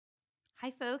Hi,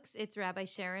 folks. It's Rabbi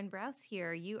Sharon Brous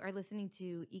here. You are listening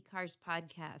to ICAR's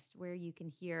podcast, where you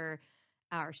can hear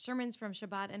our sermons from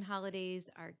Shabbat and holidays,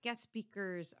 our guest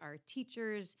speakers, our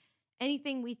teachers,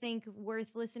 anything we think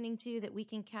worth listening to that we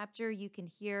can capture, you can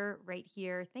hear right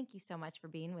here. Thank you so much for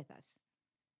being with us.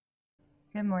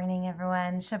 Good morning,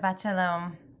 everyone. Shabbat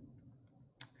Shalom.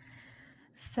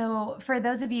 So, for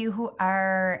those of you who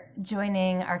are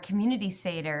joining our community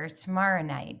Seder tomorrow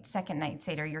night, second night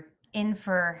Seder, you're in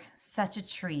for such a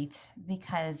treat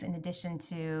because, in addition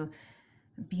to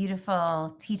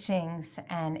beautiful teachings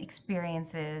and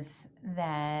experiences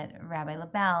that Rabbi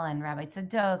LaBelle and Rabbi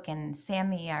Tzadok and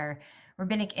Sammy, our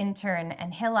rabbinic intern,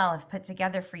 and Hillel have put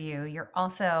together for you, you're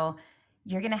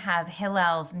going to have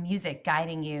Hillel's music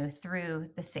guiding you through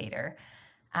the Seder.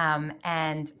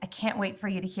 And I can't wait for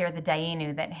you to hear the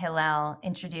Dayenu that Hillel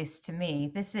introduced to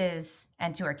me.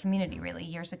 And to our community really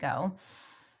years ago.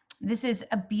 This is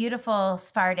a beautiful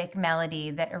Sephardic melody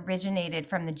that originated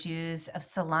from the Jews of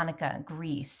Salonika,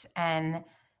 Greece, and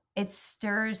it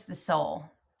stirs the soul.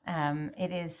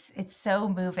 It's so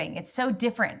moving. It's so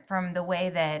different from the way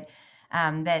that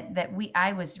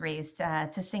I was raised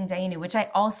to sing Dayenu, which I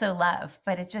also love.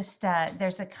 But it just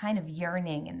there's a kind of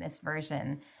yearning in this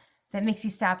version that makes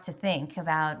you stop to think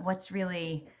about what's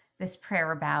really this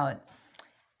prayer about.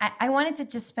 I wanted to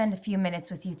just spend a few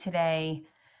minutes with you today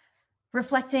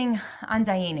reflecting on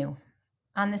Dayenu,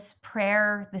 on this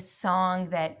prayer, this song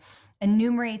that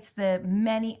enumerates the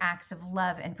many acts of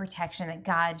love and protection that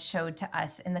God showed to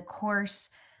us in the course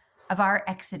of our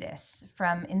exodus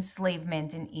from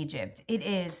enslavement in Egypt. It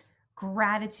is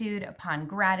gratitude upon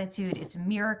gratitude. It's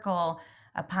miracle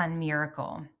upon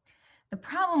miracle. The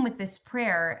problem with this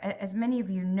prayer, as many of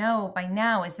you know by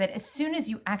now, is that as soon as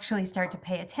you actually start to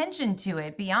pay attention to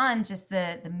it, beyond just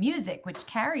the music which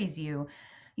carries you,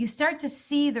 you start to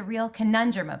see the real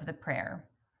conundrum of the prayer,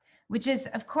 which is,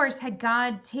 of course, had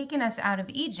God taken us out of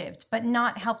Egypt, but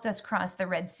not helped us cross the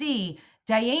Red Sea,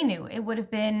 Dayenu, it would have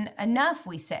been enough,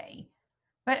 we say.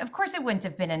 But of course it wouldn't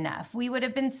have been enough. We would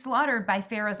have been slaughtered by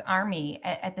Pharaoh's army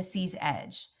at the sea's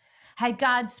edge. Had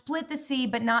God split the sea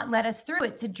but not let us through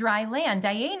it to dry land,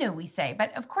 Dayenu, we say.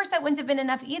 But of course that wouldn't have been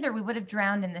enough either. We would have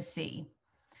drowned in the sea.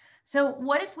 So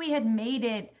what if we had made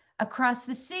it across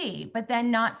the sea, but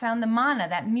then not found the manna,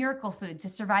 that miracle food to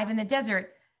survive in the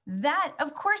desert? That,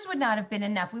 of course, would not have been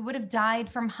enough. We would have died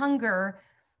from hunger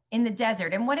in the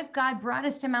desert. And what if God brought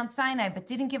us to Mount Sinai but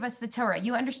didn't give us the Torah?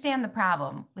 You understand the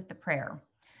problem with the prayer.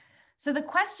 So the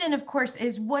question, of course,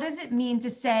 is what does it mean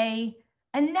to say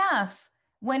enough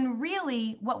when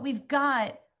really what we've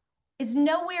got is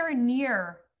nowhere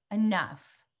near enough?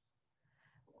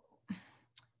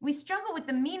 We struggle with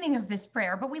the meaning of this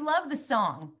prayer, but we love the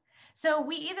song. So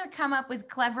we either come up with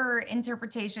clever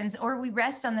interpretations or we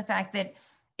rest on the fact that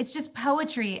it's just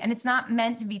poetry and it's not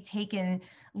meant to be taken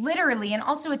literally. And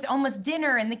also it's almost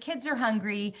dinner and the kids are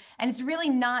hungry and it's really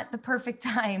not the perfect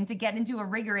time to get into a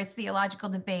rigorous theological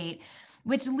debate,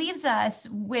 which leaves us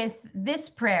with this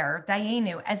prayer,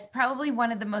 Dayenu, as probably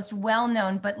one of the most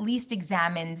well-known but least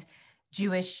examined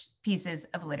Jewish pieces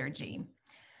of liturgy.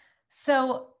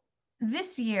 So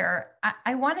this year,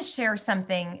 I want to share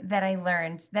something that I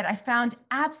learned that I found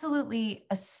absolutely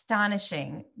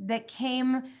astonishing that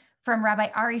came from Rabbi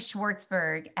Ari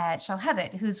Schwartzberg at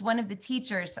Shalhevet, who's one of the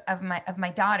teachers of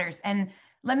my daughters. And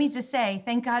let me just say,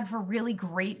 thank God for really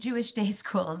great Jewish day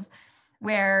schools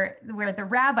where the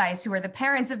rabbis, who are the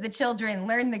parents of the children,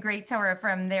 learn the great Torah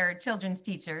from their children's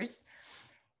teachers.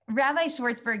 Rabbi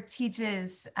Schwartzberg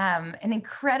teaches an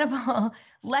incredible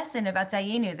lesson about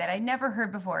Dayenu that I never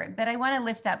heard before, that I want to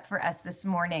lift up for us this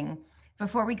morning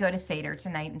before we go to Seder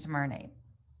tonight and tomorrow night.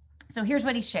 So here's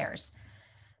what he shares,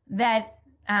 that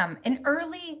an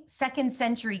early 2nd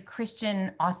century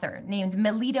Christian author named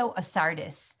Melito of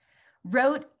Sardis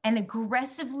wrote an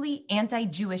aggressively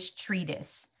anti-Jewish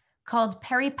treatise called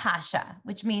Peri Pascha,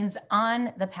 which means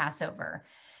on the Passover.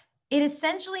 It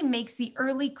essentially makes the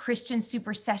early Christian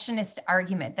supersessionist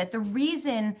argument that the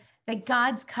reason that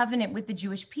God's covenant with the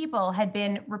Jewish people had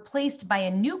been replaced by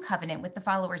a new covenant with the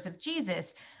followers of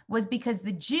Jesus was because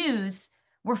the Jews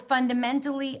were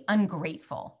fundamentally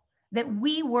ungrateful, that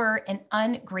we were an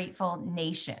ungrateful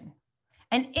nation.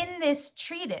 And in this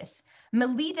treatise,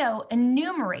 Melito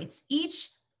enumerates each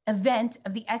event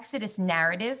of the Exodus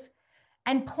narrative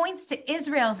and points to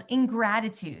Israel's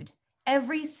ingratitude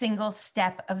every single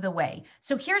step of the way.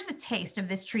 So here's a taste of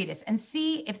this treatise and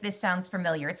see if this sounds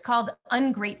familiar. It's called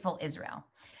Ungrateful Israel.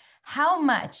 How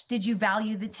much did you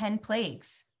value the 10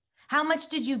 plagues? How much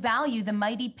did you value the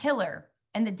mighty pillar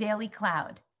and the daily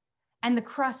cloud and the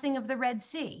crossing of the Red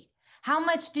Sea? How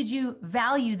much did you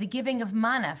value the giving of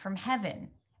manna from heaven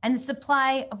and the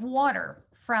supply of water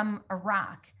from a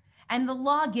rock, and the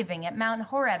law giving at Mount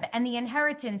Horeb, and the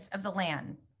inheritance of the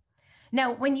land.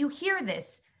 Now, when you hear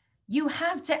this, you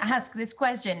have to ask this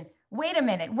question. Wait a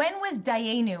minute, when was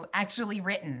Dayenu actually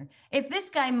written? If this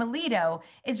guy Melito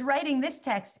is writing this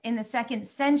text in the 2nd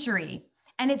century,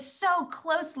 and it so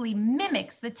closely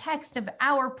mimics the text of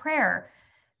our prayer,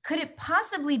 could it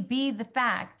possibly be the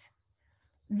fact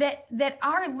that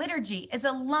our liturgy is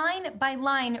a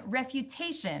line-by-line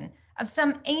refutation of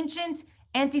some ancient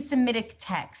anti-Semitic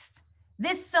text?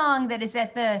 This song that is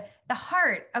at the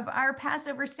heart of our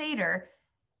Passover Seder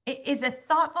is a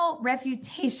thoughtful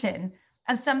refutation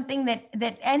of something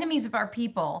that enemies of our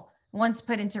people once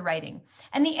put into writing.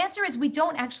 And the answer is we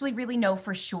don't actually really know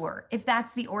for sure if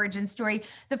that's the origin story.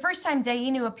 The first time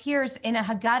Dayenu appears in a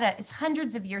Haggadah is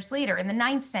hundreds of years later in the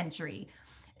 9th century.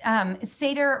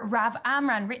 Seder Rav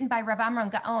Amram, written by Rav Amram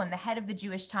Gaon, the head of the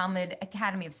Jewish Talmud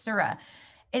Academy of Sura.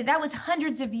 That was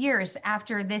hundreds of years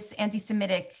after this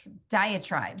anti-Semitic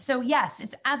diatribe. So yes,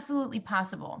 it's absolutely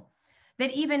possible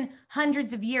that even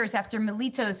hundreds of years after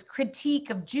Melito's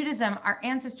critique of Judaism, our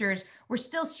ancestors were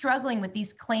still struggling with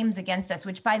these claims against us,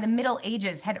 which by the Middle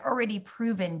Ages had already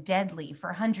proven deadly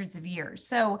for hundreds of years.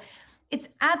 So it's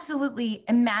absolutely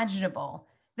imaginable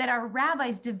that our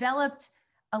rabbis developed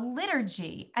a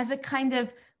liturgy as a kind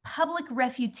of public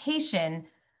refutation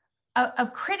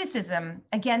of criticism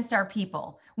against our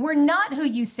people. We're not who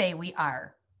you say we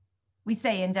are, we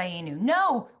say in Dayenu.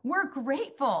 No, we're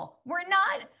grateful. We're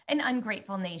not an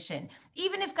ungrateful nation.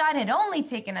 Even if God had only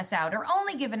taken us out or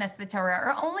only given us the Torah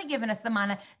or only given us the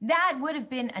manna, that would have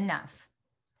been enough.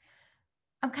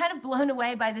 I'm kind of blown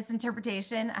away by this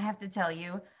interpretation, I have to tell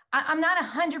you. I'm not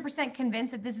 100%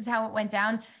 convinced that this is how it went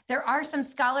down. There are some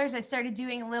scholars. I started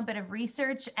doing a little bit of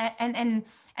research, and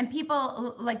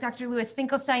people like Dr. Louis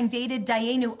Finkelstein dated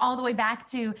Dayenu all the way back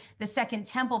to the Second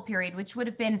Temple period, which would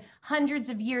have been hundreds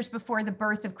of years before the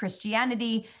birth of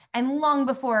Christianity and long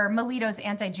before Melito's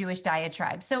anti-Jewish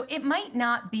diatribe. So it might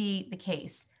not be the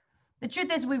case. The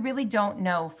truth is, we really don't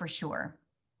know for sure.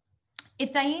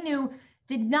 If Dayenu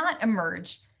did not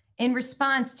emerge in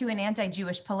response to an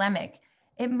anti-Jewish polemic,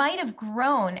 it might have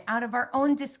grown out of our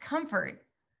own discomfort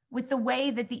with the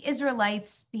way that the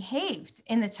Israelites behaved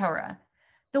in the Torah,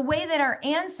 the way that our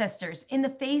ancestors, in the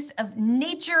face of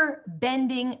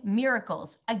nature-bending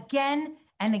miracles, again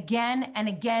and again and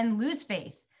again lose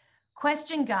faith,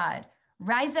 question God,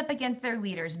 rise up against their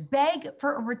leaders, beg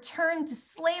for a return to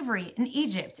slavery in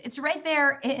Egypt. It's right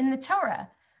there in the Torah.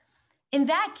 In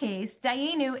that case,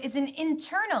 Dayenu is an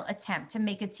internal attempt to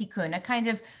make a tikkun, a kind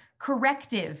of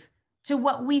corrective to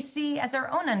what we see as our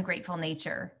own ungrateful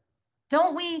nature.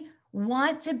 Don't we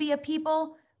want to be a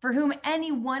people for whom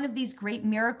any one of these great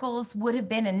miracles would have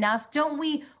been enough? Don't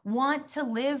we want to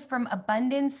live from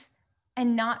abundance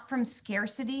and not from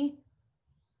scarcity?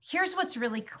 Here's what's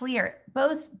really clear,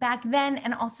 both back then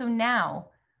and also now.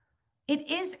 It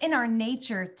is in our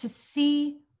nature to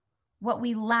see what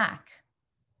we lack,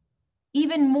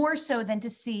 even more so than to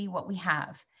see what we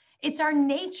have. It's our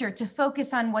nature to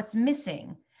focus on what's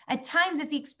missing, at times at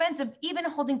the expense of even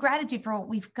holding gratitude for what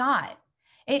we've got.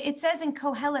 It says in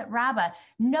Kohelet Rabbah,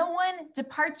 no one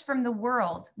departs from the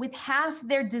world with half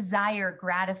their desire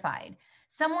gratified.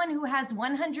 Someone who has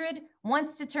 100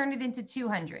 wants to turn it into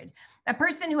 200. A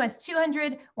person who has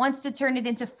 200 wants to turn it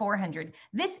into 400.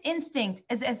 This instinct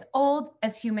is as old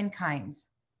as humankind.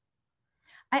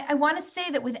 I want to say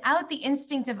that without the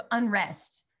instinct of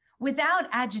unrest, without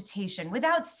agitation,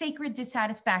 without sacred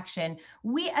dissatisfaction,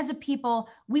 we as a people,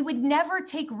 we would never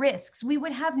take risks. We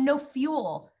would have no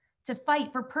fuel to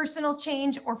fight for personal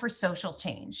change or for social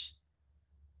change.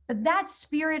 But that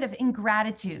spirit of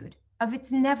ingratitude, of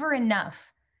it's never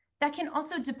enough, that can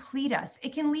also deplete us.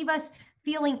 It can leave us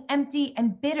feeling empty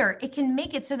and bitter. It can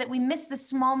make it so that we miss the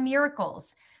small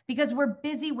miracles because we're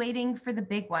busy waiting for the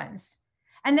big ones.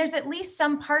 And there's at least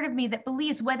some part of me that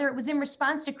believes, whether it was in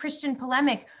response to Christian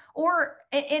polemic or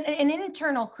an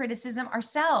internal criticism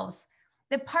ourselves,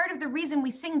 that part of the reason we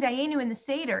sing Dayenu in the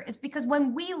Seder is because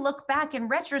when we look back in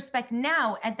retrospect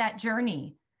now at that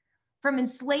journey, from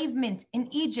enslavement in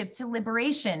Egypt to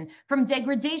liberation, from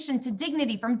degradation to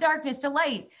dignity, from darkness to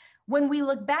light, when we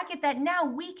look back at that now,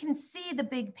 we can see the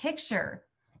big picture.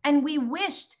 And we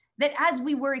wished that as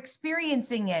we were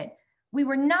experiencing it, we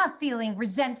were not feeling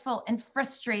resentful and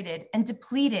frustrated and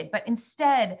depleted, but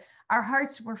instead our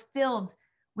hearts were filled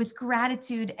with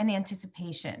gratitude and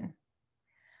anticipation.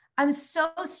 I'm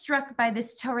so struck by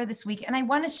this Torah this week, and I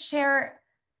want to share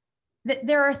that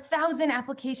there are 1,000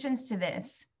 applications to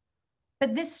this,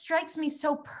 but this strikes me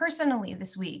so personally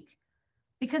this week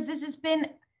because this has been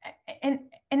an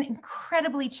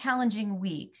incredibly challenging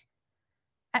week.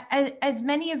 As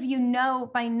many of you know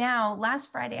by now,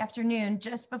 last Friday afternoon,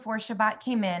 just before Shabbat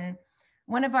came in,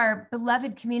 one of our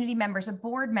beloved community members, a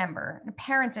board member, a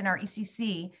parent in our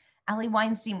ECC, Ali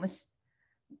Weinstein, was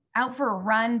out for a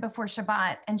run before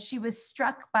Shabbat, and she was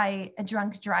struck by a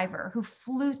drunk driver who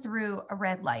flew through a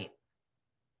red light.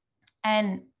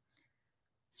 And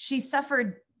she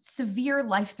suffered severe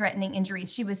life-threatening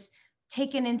injuries. She was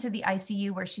taken into the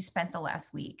ICU where she spent the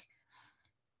last week.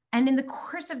 And in the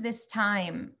course of this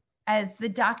time, as the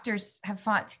doctors have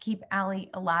fought to keep Ali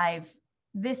alive,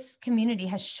 this community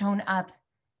has shown up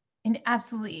in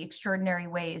absolutely extraordinary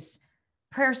ways.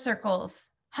 Prayer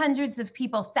circles, hundreds of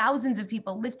people, thousands of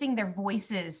people lifting their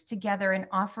voices together and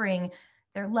offering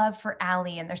their love for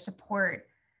Ali and their support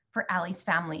for Ali's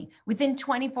family. Within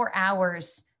 24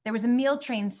 hours, there was a meal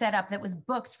train set up that was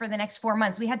booked for the next 4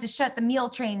 months. We had to shut the meal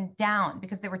train down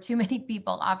because there were too many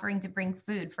people offering to bring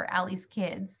food for Ali's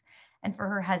kids and for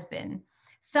her husband.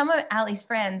 Some of Ali's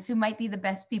friends, who might be the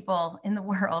best people in the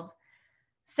world,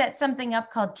 set something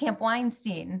up called Camp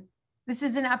Weinstein. This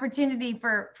is an opportunity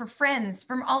for friends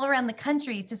from all around the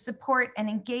country to support and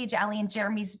engage Ali and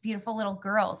Jeremy's beautiful little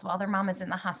girls while their mama's in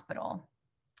the hospital.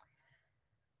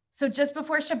 So just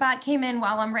before Shabbat came in,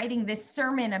 while I'm writing this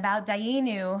sermon about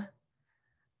Dayenu,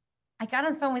 I got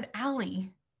on the phone with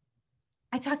Ali.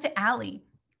 I talked to Ali,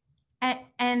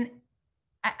 and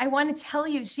I want to tell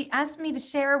you, she asked me to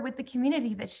share with the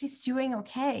community that she's doing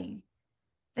okay,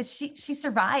 that she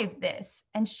survived this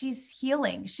and she's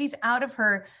healing. She's out of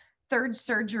her third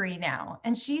surgery now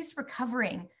and she's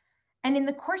recovering. And in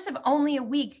the course of only a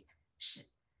week,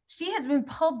 she has been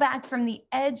pulled back from the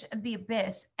edge of the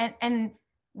abyss, and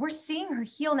we're seeing her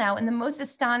heal now in the most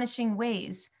astonishing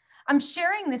ways. I'm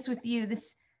sharing this with you,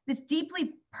 this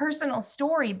deeply personal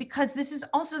story, because this is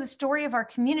also the story of our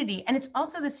community, and it's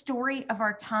also the story of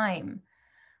our time.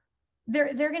 There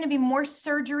are going to be more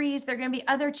surgeries. There are going to be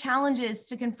other challenges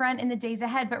to confront in the days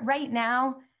ahead. But right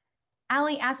now,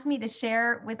 Ali asked me to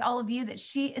share with all of you that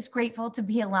she is grateful to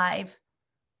be alive.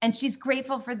 And she's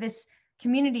grateful for this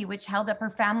community, which held up her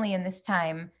family in this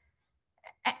time.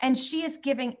 And she is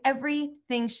giving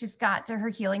everything she's got to her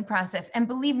healing process. And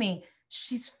believe me,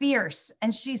 she's fierce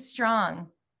and she's strong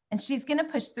and she's going to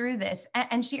push through this.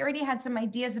 And she already had some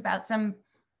ideas about some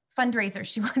fundraiser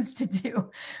she wants to do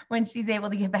when she's able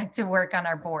to get back to work on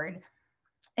our board.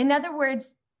 In other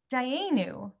words,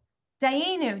 Dayenu,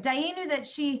 that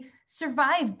she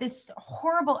survived this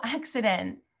horrible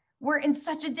accident. We're in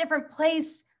such a different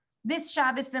place this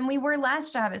Shabbos than we were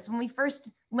last Shabbos when we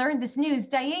first learned this news.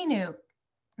 Dayenu,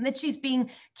 that she's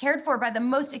being cared for by the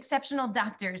most exceptional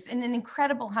doctors in an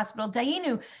incredible hospital.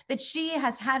 Dayenu, that she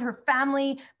has had her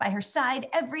family by her side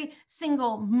every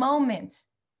single moment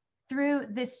through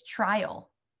this trial.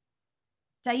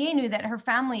 Dayenu, that her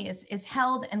family is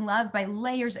held and loved by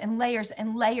layers and layers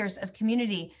and layers of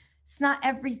community. It's not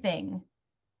everything,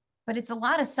 but it's a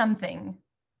lot of something.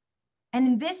 And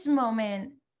in this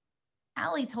moment,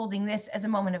 Ali's holding this as a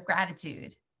moment of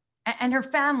gratitude. And her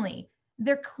family,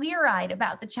 they're clear-eyed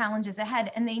about the challenges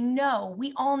ahead, and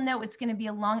we all know it's going to be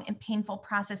a long and painful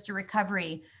process to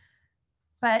recovery.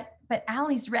 But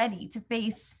Ali's ready to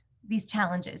face these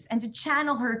challenges and to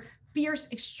channel her fierce,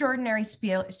 extraordinary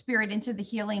spirit into the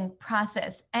healing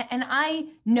process. And I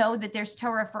know that there's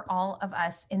Torah for all of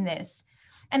us in this.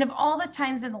 And of all the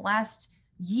times in the last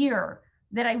year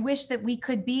that I wish that we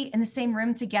could be in the same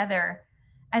room together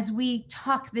as we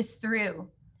talk this through,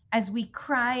 as we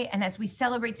cry and as we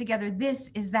celebrate together,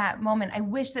 this is that moment. I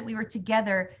wish that we were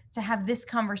together to have this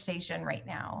conversation right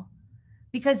now,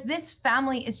 because this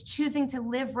family is choosing to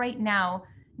live right now,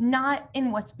 not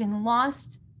in what's been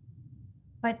lost,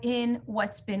 but in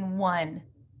what's been won,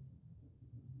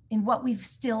 in what we've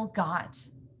still got,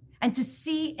 and to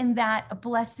see in that a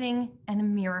blessing and a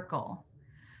miracle.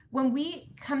 When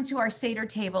we come to our Seder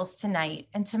tables tonight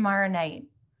and tomorrow night,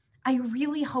 I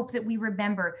really hope that we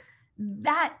remember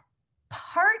that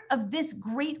part of this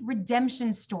great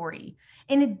redemption story,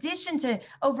 in addition to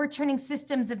overturning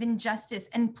systems of injustice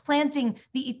and planting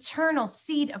the eternal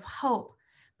seed of hope,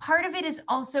 part of it is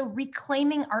also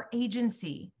reclaiming our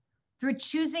agency through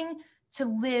choosing to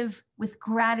live with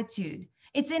gratitude.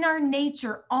 It's in our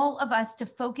nature, all of us, to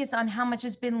focus on how much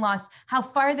has been lost, how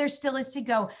far there still is to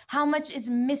go, how much is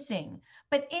missing.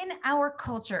 But in our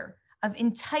culture of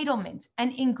entitlement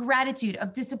and ingratitude,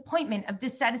 of disappointment, of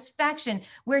dissatisfaction,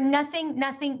 where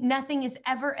nothing is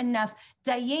ever enough,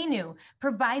 Dayenu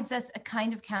provides us a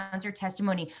kind of counter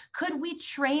testimony. Could we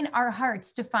train our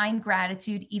hearts to find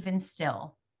gratitude even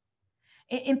still?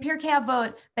 In Pirkei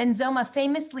Avot, Ben Zoma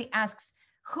famously asks,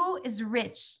 who is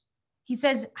rich? He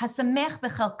says, Hasamech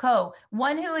bechalko,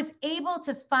 one who is able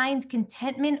to find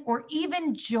contentment or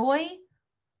even joy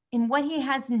in what he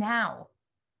has now.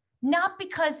 Not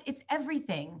because it's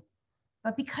everything,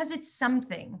 but because it's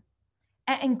something.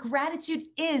 And gratitude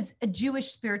is a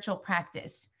Jewish spiritual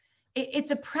practice.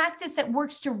 It's a practice that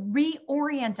works to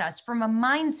reorient us from a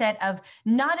mindset of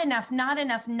not enough, not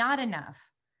enough, not enough,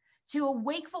 to a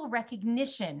wakeful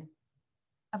recognition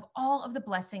of all of the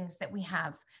blessings that we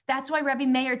have. That's why Rabbi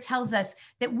Meir tells us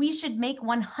that we should make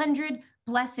 100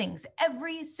 blessings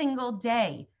every single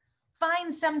day.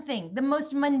 Find something, the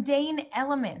most mundane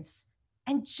elements,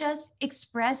 and just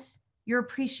express your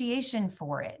appreciation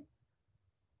for it.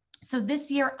 So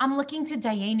this year, I'm looking to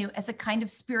Dayenu as a kind of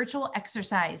spiritual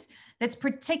exercise that's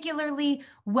particularly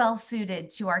well-suited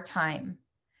to our time.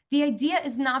 The idea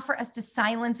is not for us to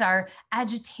silence our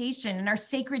agitation and our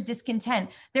sacred discontent.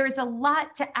 There is a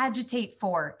lot to agitate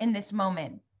for in this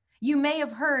moment. You may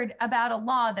have heard about a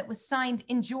law that was signed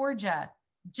in Georgia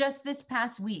just this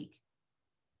past week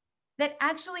that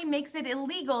actually makes it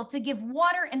illegal to give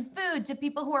water and food to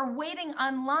people who are waiting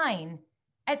online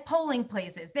at polling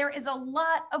places. There is a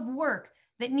lot of work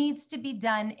that needs to be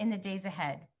done in the days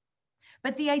ahead.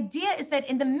 But the idea is that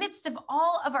in the midst of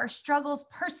all of our struggles,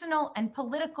 personal and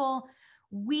political,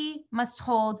 we must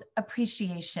hold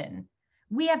appreciation.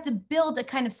 We have to build a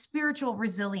kind of spiritual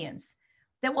resilience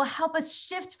that will help us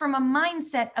shift from a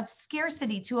mindset of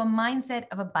scarcity to a mindset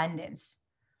of abundance.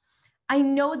 I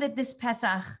know that this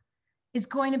Pesach is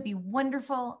going to be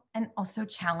wonderful and also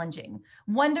challenging.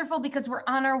 Wonderful because we're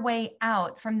on our way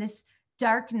out from this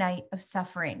dark night of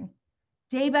suffering.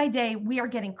 Day by day, we are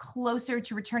getting closer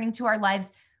to returning to our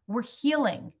lives. We're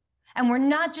healing, and we're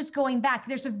not just going back.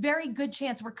 There's a very good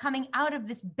chance we're coming out of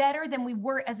this better than we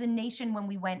were as a nation when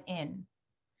we went in.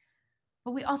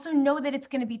 But we also know that it's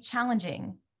going to be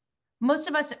challenging. Most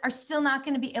of us are still not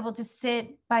going to be able to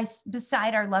sit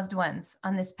beside our loved ones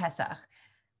on this Pesach.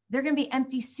 There are going to be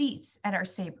empty seats at our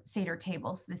Seder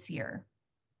tables this year.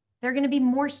 There are going to be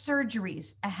more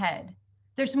surgeries ahead.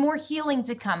 There's more healing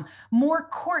to come, more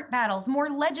court battles, more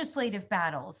legislative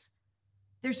battles.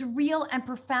 There's real and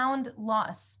profound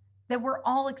loss that we're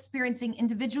all experiencing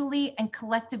individually and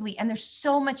collectively, and there's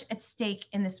so much at stake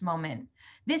in this moment.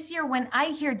 This year, when I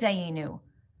hear Dayenu,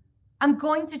 I'm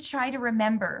going to try to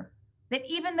remember that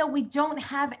even though we don't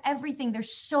have everything,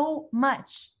 there's so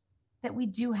much that we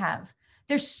do have.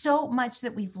 There's so much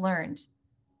that we've learned.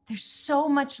 There's so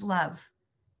much love.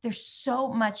 There's so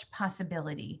much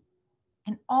possibility.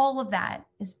 And all of that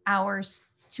is ours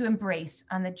to embrace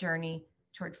on the journey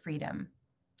toward freedom.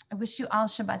 I wish you all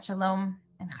Shabbat Shalom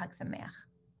and Chag Sameach.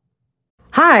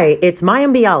 Hi, it's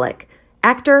Mayim Bialik,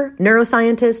 actor,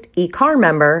 neuroscientist, IKAR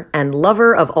member, and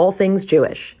lover of all things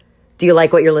Jewish. Do you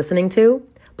like what you're listening to?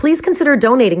 Please consider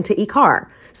donating to IKAR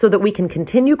so that we can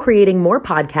continue creating more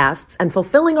podcasts and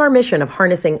fulfilling our mission of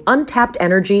harnessing untapped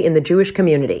energy in the Jewish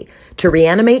community to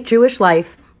reanimate Jewish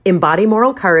life, embody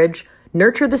moral courage,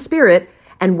 nurture the spirit,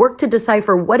 and work to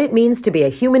decipher what it means to be a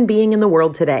human being in the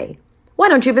world today. Why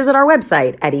don't you visit our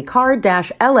website at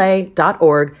ikar-la.org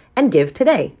and give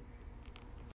today?